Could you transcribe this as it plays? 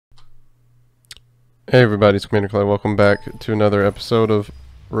Hey everybody, it's Commander Clyde. Welcome back to another episode of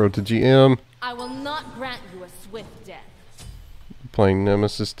Road to GM. I will not grant you a swift death. Playing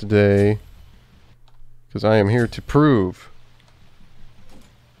Nemesis today because I am here to prove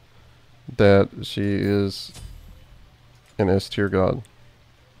that she is an S tier god.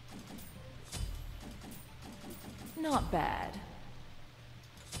 Not bad.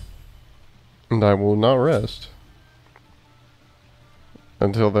 And I will not rest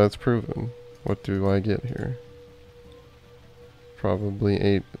until that's proven. What do I get here? Probably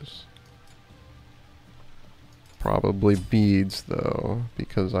Avis. Probably beads though,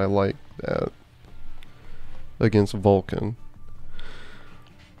 because I like that against Vulcan.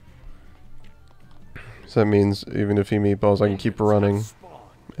 So that means even if he meatballs, I can keep running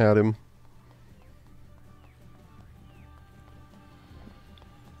at him.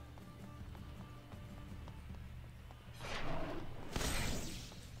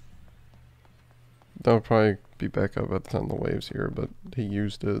 That'll probably be back up at the time the wave's here, but he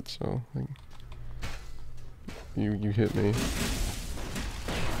used it, so I think you hit me.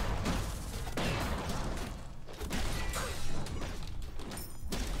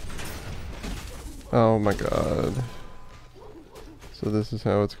 Oh my god. So this is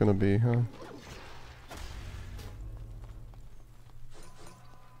how it's gonna be, huh?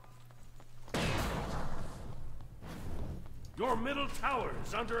 Your middle tower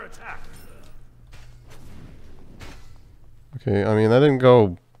is under attack. Okay, I mean that didn't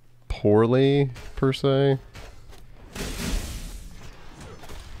go poorly per se.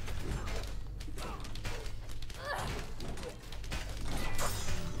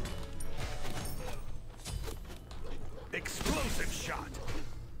 Explosive shot.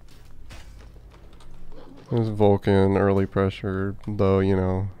 It was Vulcan, early pressure, though, you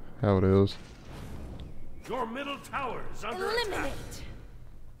know how it is. Your middle tower is under Eliminate. attack.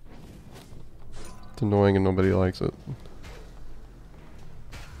 It's annoying and nobody likes it.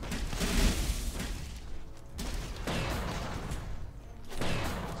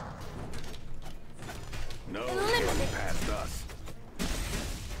 No getting past us.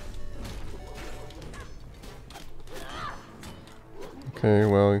 Okay,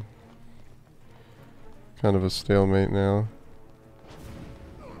 well, kind of a stalemate now.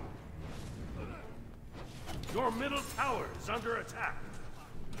 Your middle tower is under attack.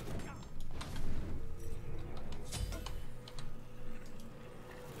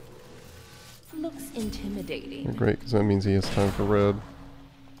 Looks intimidating. Great, because that means he has time for red.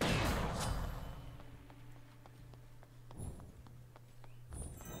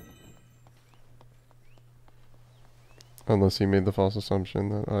 Unless he made the false assumption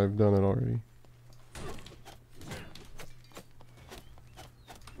that I've done it already.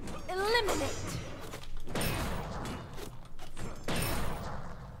 Eliminate.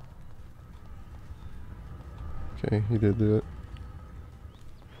 Okay, he did do it.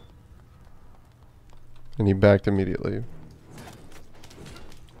 And he backed immediately.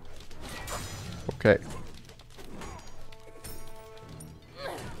 Okay.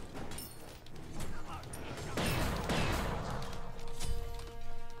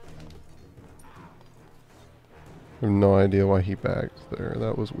 I have no idea why he backed there.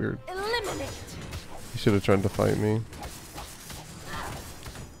 That was weird. Eliminate. He should have tried to fight me.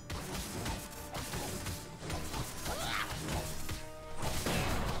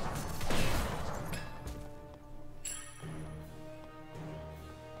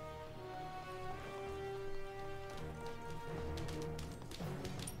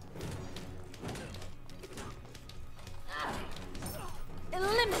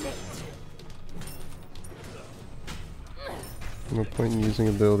 Eliminate. No point in using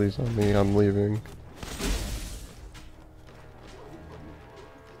abilities on me. I'm leaving.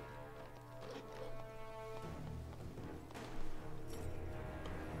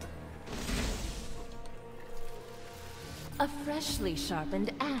 A freshly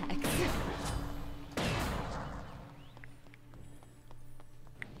sharpened axe.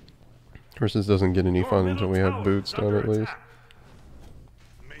 Versus doesn't get any Your fun middle until we have tower boots is done under at least. attack.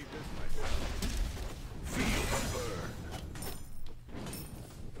 Made this myself. Feel the burn.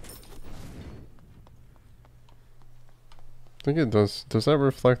 I think it does. Does that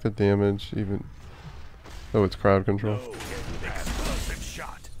reflect the damage even? Oh, it's crowd control. No getting past explosive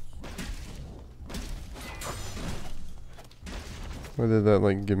shot. Why did that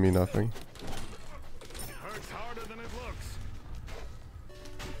like give me nothing? Hurts harder than it looks.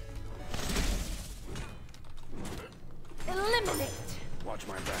 Eliminate. Watch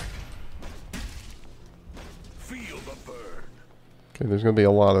my back. Feel the burn. Okay, there's gonna be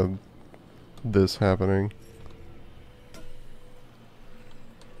a lot of this happening.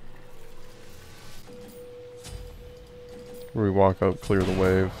 Where we walk up, clear the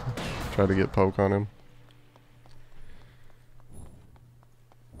wave, try to get poke on him.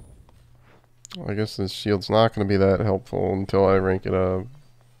 I guess this shield's not going to be that helpful until I rank it up.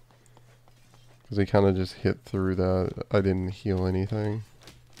 Because he kind of just hit through that. I didn't heal anything.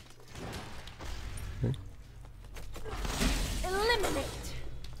 Okay. Eliminate.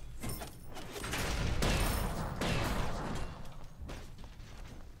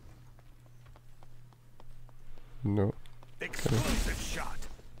 No. Explosive shot.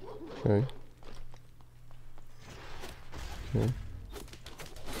 Okay. Okay.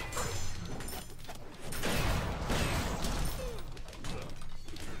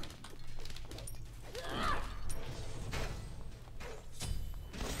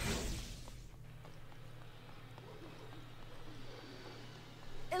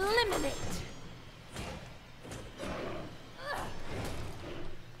 Eliminate.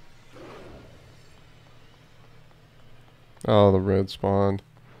 Oh, the red spawned.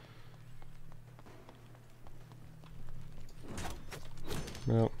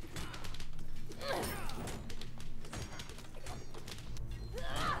 Well.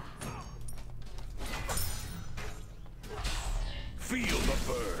 Feel the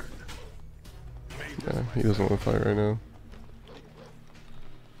burn. Yeah, he doesn't want to fight right now.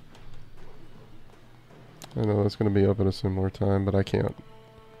 I know it's going to be up at a similar time, but I can't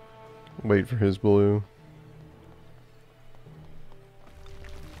wait for his blue.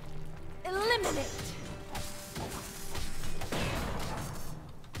 Eliminate.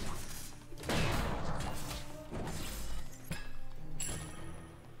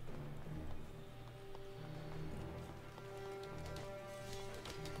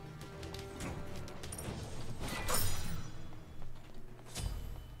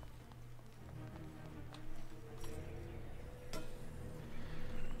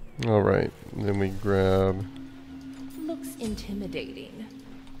 Alright, then we grab... Looks intimidating.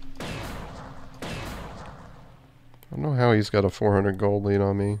 I don't know how he's got a 400 gold lead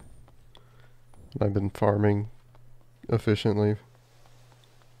on me. I've been farming efficiently.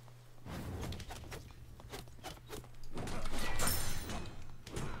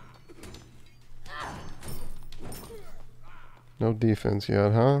 No defense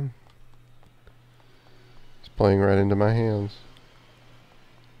yet, huh? He's playing right into my hands.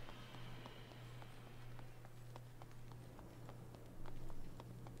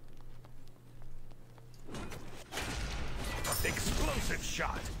 Explosive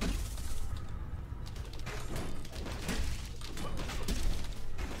shot.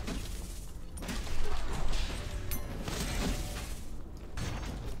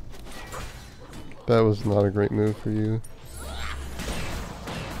 That was not a great move for you.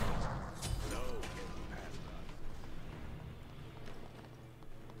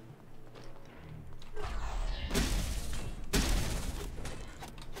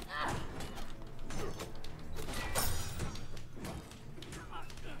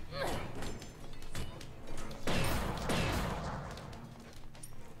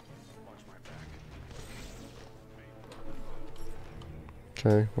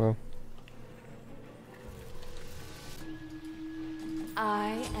 Okay, well.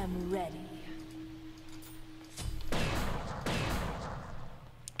 I am ready.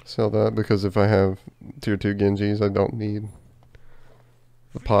 Sell that because if I have tier 2 Genjis, I don't need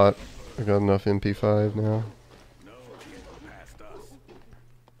the pot. I got enough MP5 now. No, past us.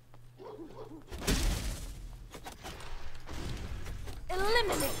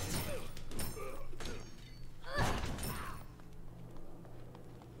 Eliminate.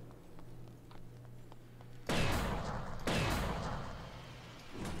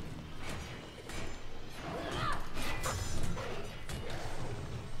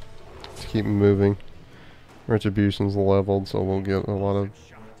 Keep moving. Retribution's leveled, so we'll get a lot of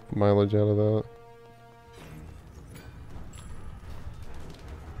mileage out of that.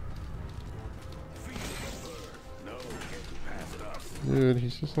 No, past us. Dude,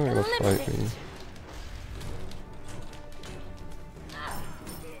 he's just not gonna fight me.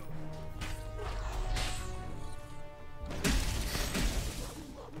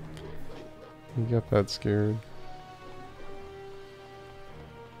 He got that scared.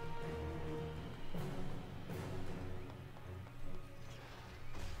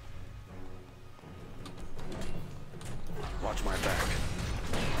 Watch my back.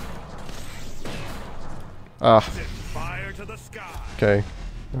 Ah, Set fire to the sky. okay.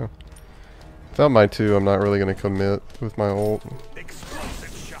 Oh. Without my 2, I'm not really gonna commit with my ult.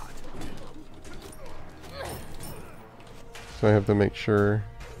 Explosive shot. So I have to make sure.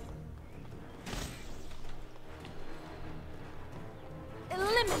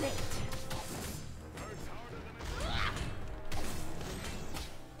 Eliminate.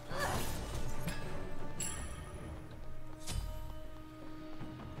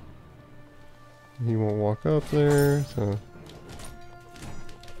 walk up there, so...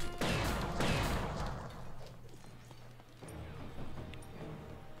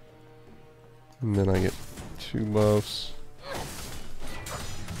 And then I get 2 buffs.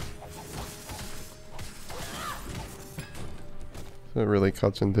 That really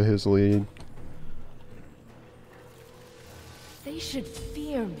cuts into his lead. They should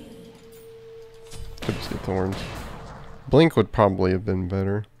fear me. Could see thorns. Blink would probably have been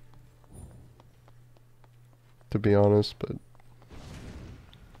better, to be honest, but...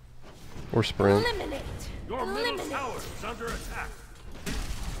 Or sprint. Eliminate. Your middle Eliminate. tower is under attack.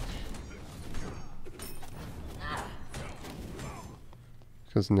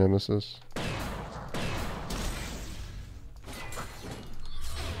 Because Nemesis.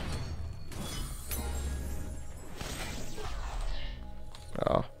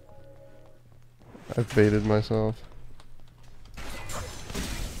 Ah. I've baited myself.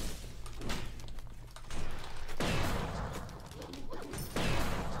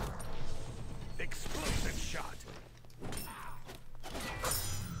 Explosive shot.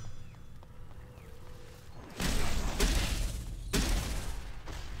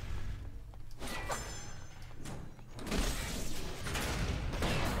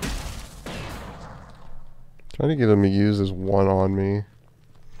 Trying to get him to use his one on me.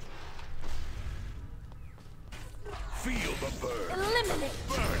 Feel the burn. Eliminate.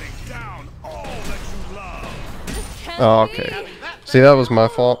 Burning down all that you love. This can't Oh, be. okay. See, that was my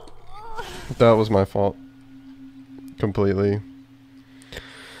fault. That was my fault. Completely.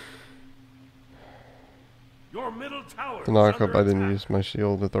 Your middle tower The knock is up, under I didn't attack. use my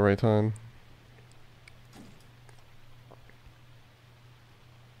shield at the right time.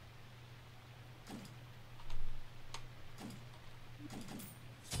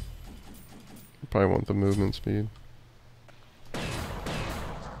 Probably want the movement speed.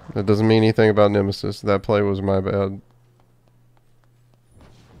 That doesn't mean anything about Nemesis. That play was my bad.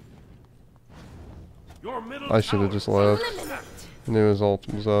 Your middle I should have tower just is under left. attack. Knew his ult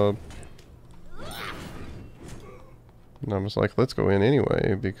was up. And I was like, let's go in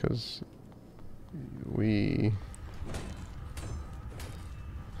anyway, because we...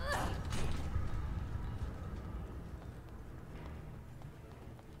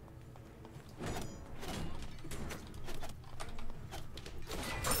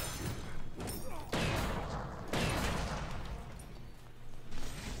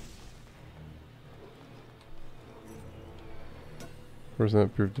 Of course,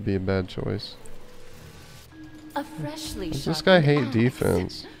 that proved to be a bad choice. A freshly Does this sharpened guy hate axe.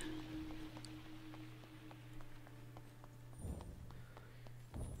 defense?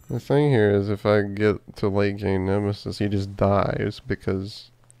 The thing here is, if I get to late game Nemesis, he just dies because,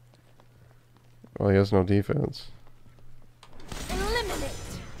 well, he has no defense. Eliminate.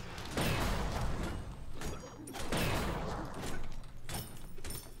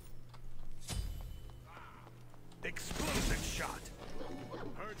 Explosive shot.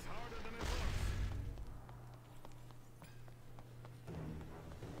 Hurts harder than it looks.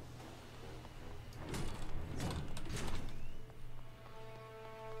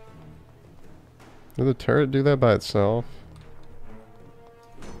 Did the turret do that by itself?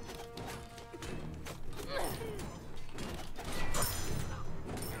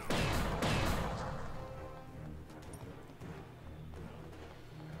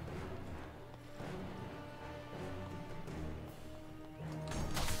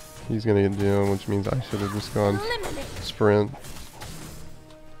 He's gonna get down, which means I should have just gone Eliminate. sprint.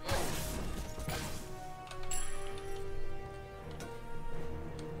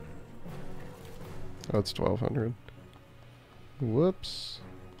 Oh, it's 1200. Whoops.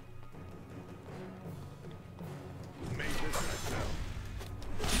 Made this myself.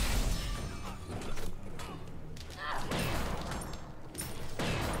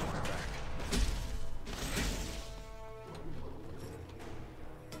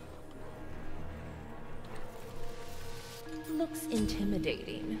 Looks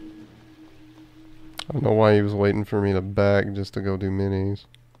intimidating. I don't know why he was waiting for me to back just to go do minis.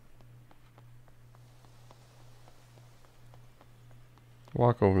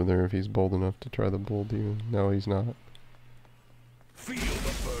 Walk over there if he's bold enough to try the bull demon. No, he's not. Feel the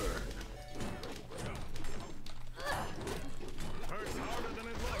burn. Hurts harder than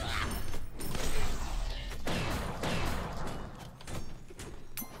it looks.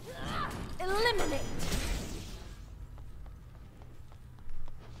 Eliminate.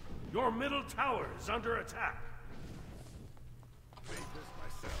 Your middle tower is under attack. Made this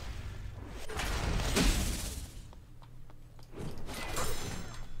myself.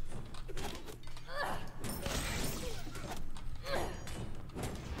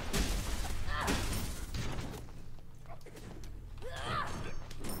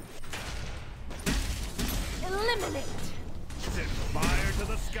 Eliminate. Set fire to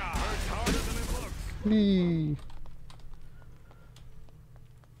the sky. Hurts harder than it looks. Whee.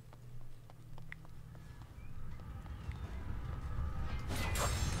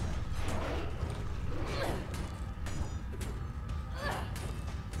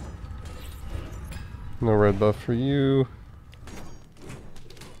 No red buff for you.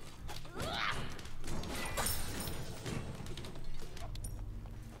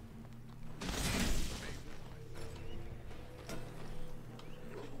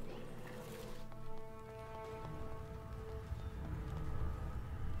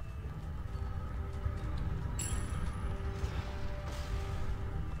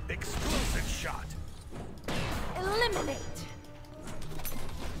 Explosive shot. Eliminate.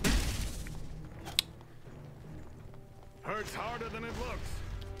 Hurts harder than it looks.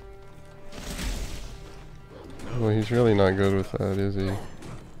 Well, he's really not good with that, is he?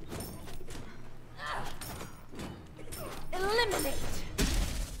 Eliminate.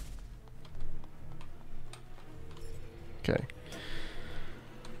 Okay.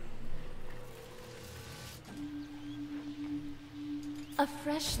 A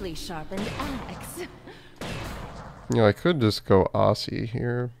freshly sharpened axe. You know, I could just go Aussie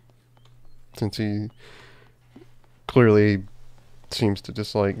here, since he clearly seems to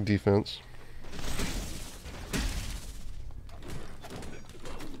dislike defense.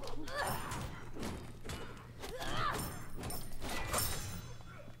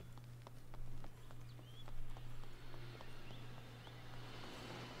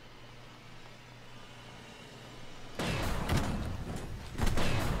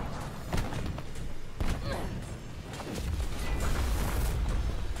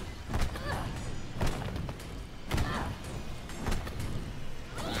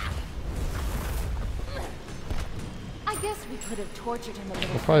 I guess we could have tortured him a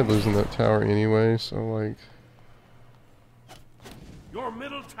little. I'm probably losing that tower anyway, so like... Your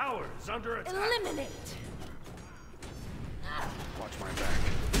middle tower is under attack. Eliminate. Watch my back.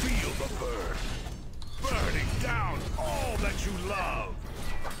 Feel the burn. Burning down all that you love.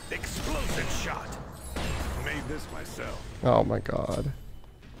 Explosive shot. Made this myself. Oh my god.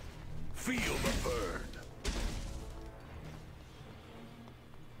 Feel the burn.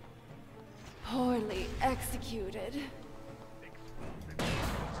 Poorly executed.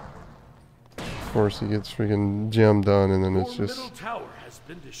 Of course he gets freaking gem done and then it's Your just middle tower has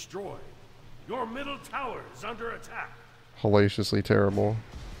been destroyed. Your middle tower is under attack. hellaciously terrible.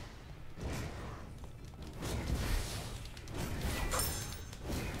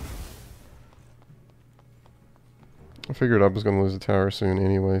 I figured I was going to lose the tower soon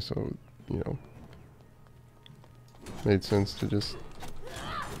anyway, so, you know, made sense to just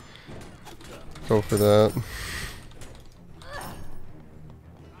go for that.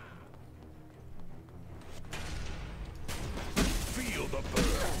 Feel the burn.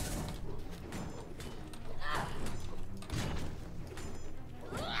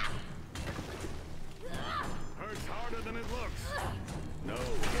 Hurts harder than it looks. No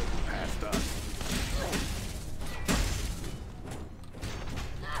getting past us.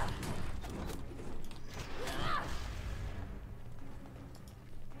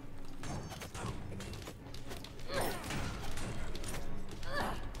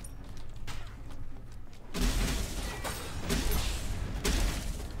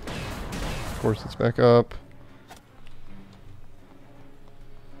 Of course it's back up.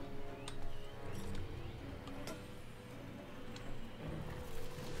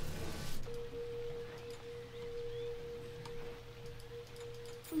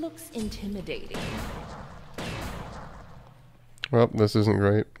 Looks intimidating. Well, this isn't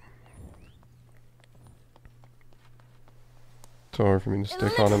great. It's hard for me to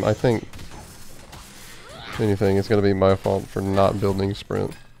stick on him. I think, if anything, it's going to be my fault for not building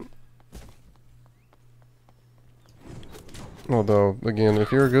sprint. Although, again,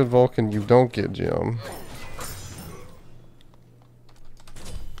 if you're a good Vulcan, you don't get gem.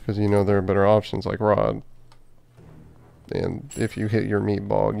 Because you know there are better options like Rod. And if you hit your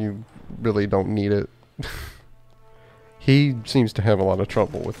meatball, you really don't need it. He seems to have a lot of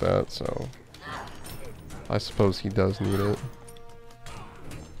trouble with that, so I suppose he does need it.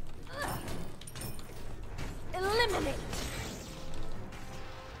 Eliminate.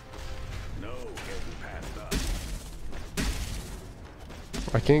 No getting past us.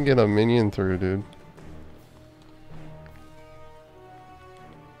 I can't get a minion through, dude.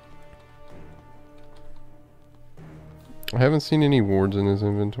 I haven't seen any wards in his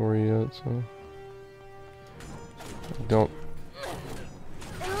inventory yet, so I don't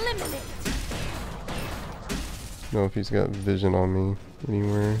Eliminate. know if he's got vision on me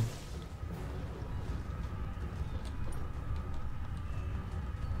anywhere.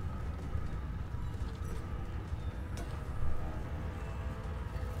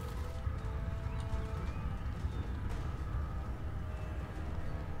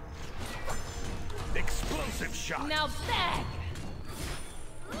 Explosive shot. Now back!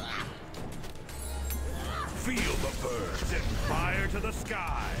 Feel the burn. Set fire to the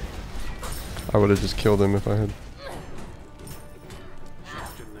sky. I would have just killed him if I had.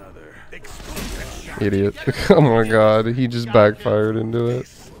 Just another explosive shot. Idiot. Oh my god, he just backfired into it.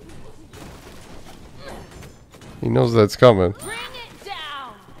 He knows that's coming. Bring it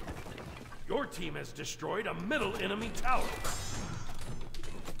down! Your team has destroyed a middle enemy tower.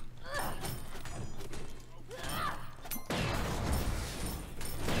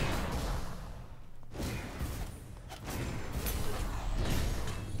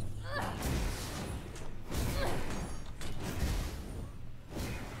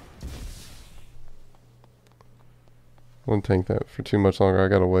 Won't tank that for too much longer. I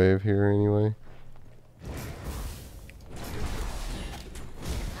got a wave here anyway.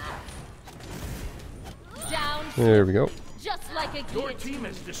 Down! There we go. Just like a Your guillotine. team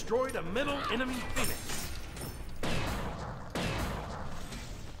has destroyed a middle enemy phoenix.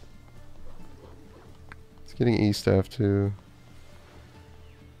 It's getting E-staff too.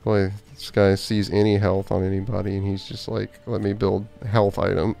 Boy, this guy sees any health on anybody and he's just like, let me build health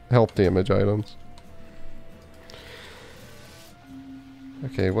damage items.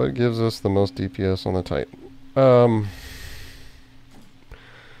 Okay, what gives us the most DPS on the Titan?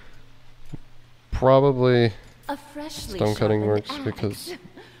 Probably A freshly stone cutting sharpened works axe. because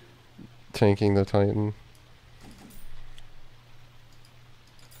tanking the Titan.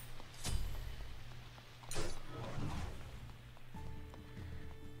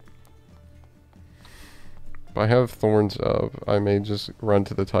 If I have thorns up, I may just run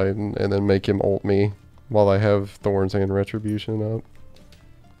to the Titan and then make him ult me while I have thorns and retribution up.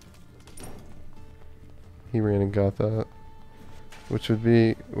 He ran and got that, which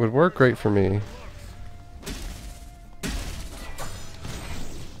would work great for me.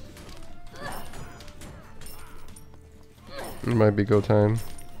 It might be go time.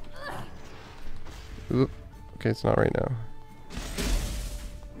 Oop. Okay, it's not right now.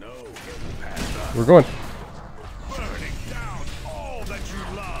 No, pass up. We're going. Burning down all that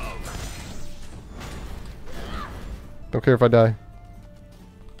you love. Don't care if I die.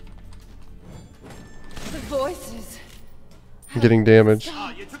 The voices. I'm getting damage.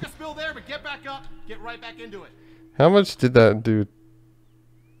 You took a spill there, but get back up. Get right back into it. How much did that do?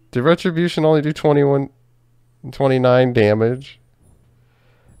 Did retribution only do 29 damage?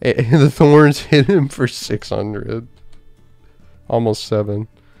 And the thorns hit him for 600. Almost 7.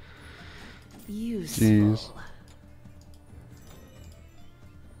 Useful. Jeez.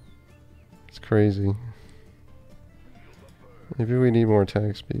 It's crazy. Maybe we need more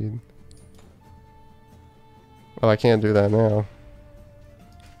attack speed. Well, I can't do that now.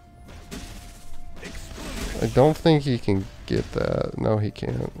 I don't think he can get that. No, he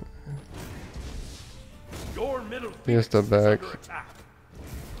can't. Your middle He has to phoenix is back. under attack.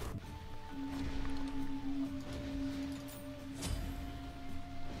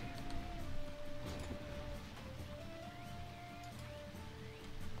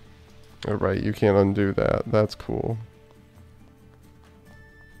 Alright, you can't undo that. That's cool.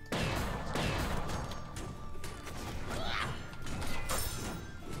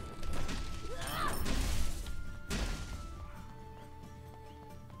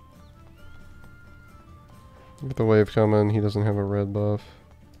 With the wave coming, he doesn't have a red buff.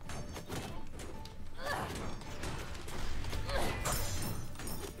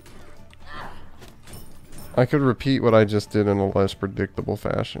 I could repeat what I just did in a less predictable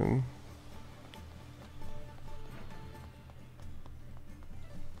fashion.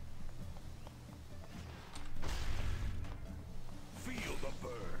 Feel the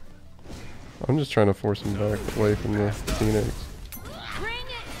burn. I'm just trying to force him back away from the Phoenix. Bring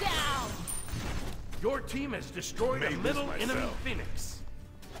it down! Your team has destroyed a middle enemy phoenix.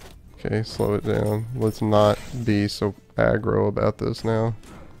 Okay, slow it down. Let's not be so aggro about this now.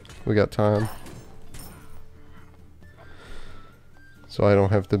 We got time. So I don't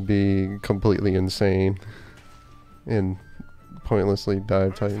have to be completely insane and pointlessly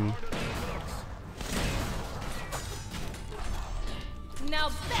dive Titan. Now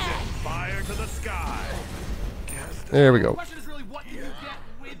back! Fire to the sky. There we go. Question is really what do you get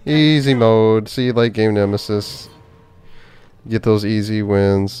with that Easy mode. See late game Nemesis. Get those easy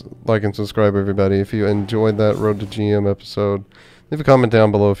wins. Like and subscribe, everybody. If you enjoyed that Road to GM episode, leave a comment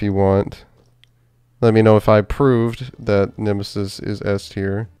down below if you want. Let me know if I proved that Nemesis is S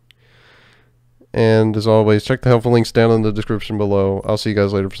tier. And as always, check the helpful links down in the description below. I'll see you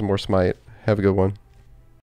guys later for some more SMITE. Have a good one.